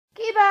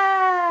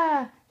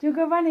Do you want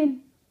to go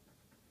running?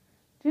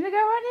 Do you want to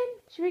go running?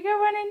 Should we go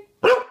running?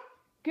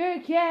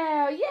 Good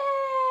girl. Yay!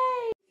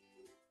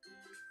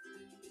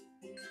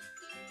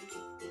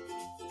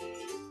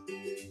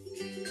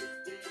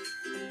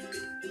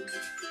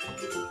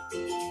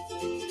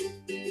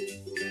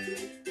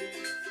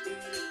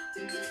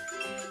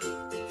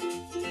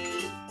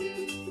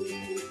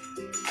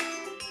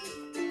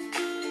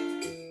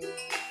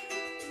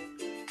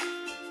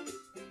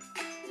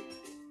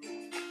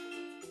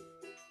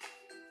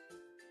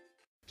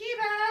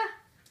 KEEBA!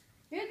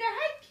 You want to go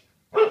hike?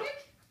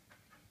 Hike?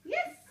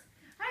 Yes!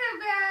 Hello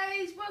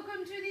guys!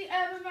 Welcome to the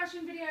urban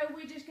mushing video.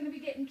 We're just going to be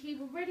getting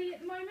KEEBA ready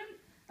at the moment.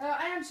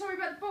 I am sorry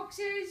about the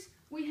boxes.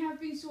 We have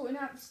been sorting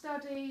out the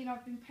study and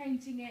I've been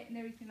painting it and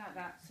everything like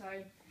that. So,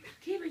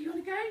 KEEBA, you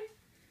want to go?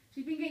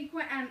 She's been getting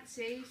quite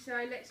antsy,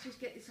 so let's just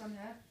get this on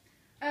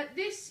her.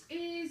 This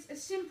is a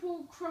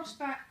simple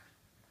crossback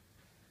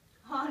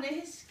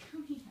harness.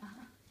 Come here.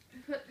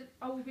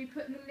 I will be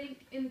putting the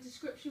link in the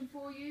description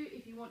for you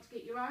if you want to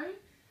get your own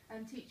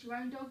and teach your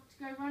own dog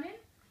to go running.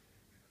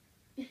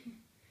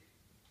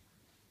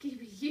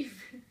 KEEBA, you.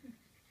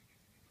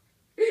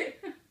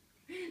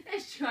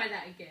 Let's try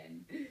that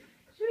again. Should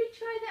we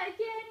try that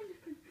again?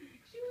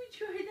 Should we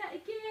try that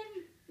again?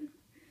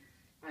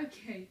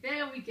 Okay,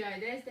 there we go.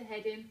 There's the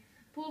heading.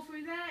 Pull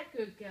through there.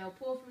 Good girl.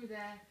 Pull through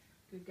there.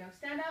 Good girl.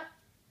 Stand up.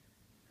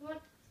 Come on,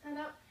 stand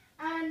up.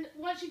 And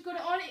once you've got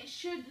it on, it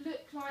should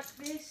look like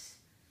this.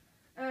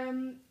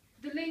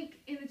 The link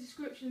in the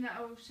description that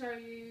I will show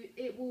you,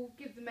 it will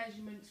give the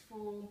measurements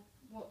for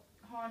what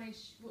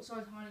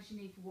size harness you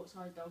need for what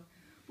size dog.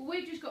 But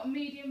we've just got a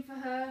medium for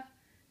her,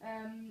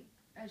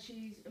 as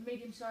she's a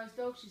medium-sized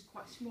dog. She's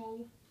quite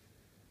small.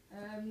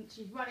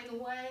 She's running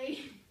away.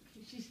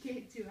 She's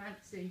getting too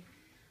antsy.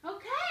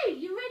 Okay,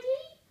 you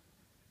ready?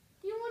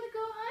 You want to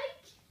go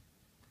hike?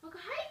 I'll go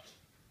hike?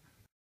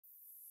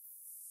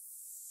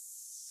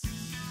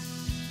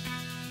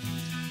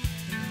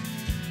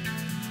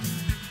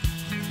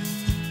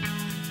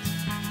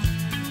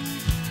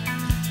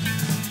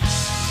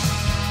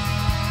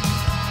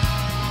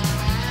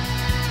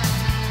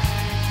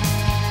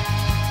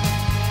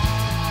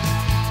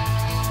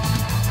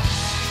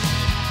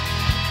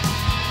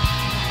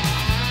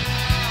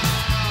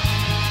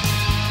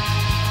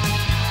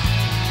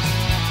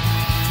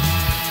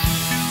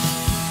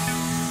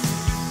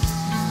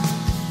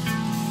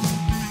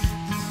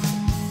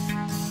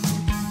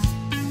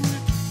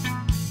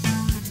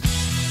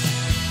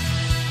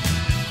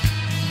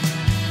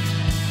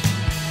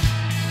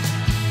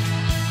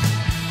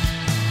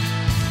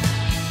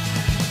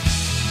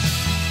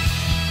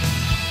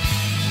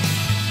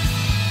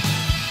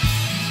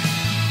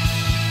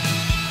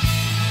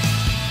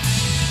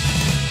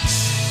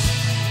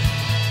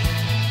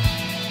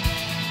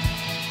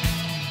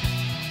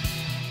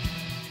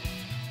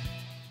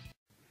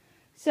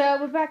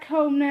 So we're back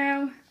home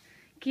now.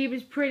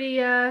 KEEBA's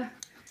pretty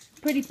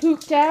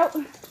pooped out.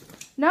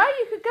 No,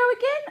 you could go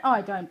again?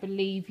 I don't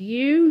believe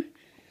you.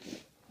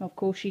 Of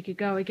course she could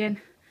go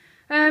again.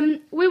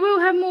 We will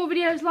have more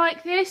videos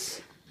like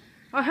this.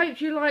 I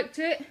hope you liked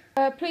it.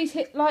 Please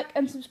hit like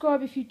and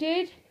subscribe if you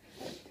did.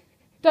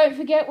 Don't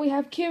forget we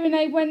have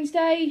Q&A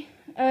Wednesday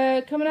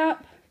coming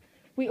up.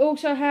 We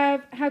also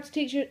have How to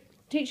Teach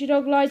Your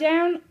Dog Lie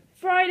Down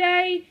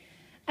Friday.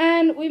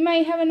 And we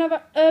may have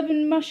another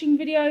urban mushing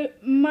video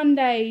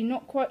Monday.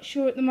 Not quite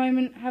sure at the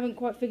moment. Haven't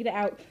quite figured it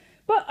out.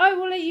 But I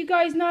will let you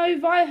guys know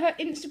via her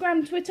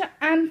Instagram, Twitter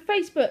and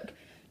Facebook.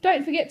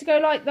 Don't forget to go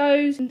like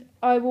those. And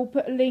I will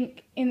put a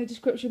link in the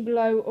description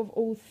below of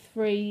all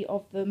 3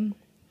 of them.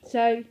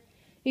 So,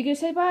 you going to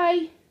say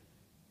bye?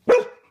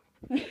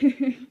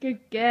 Good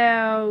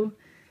girl.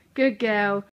 Good girl.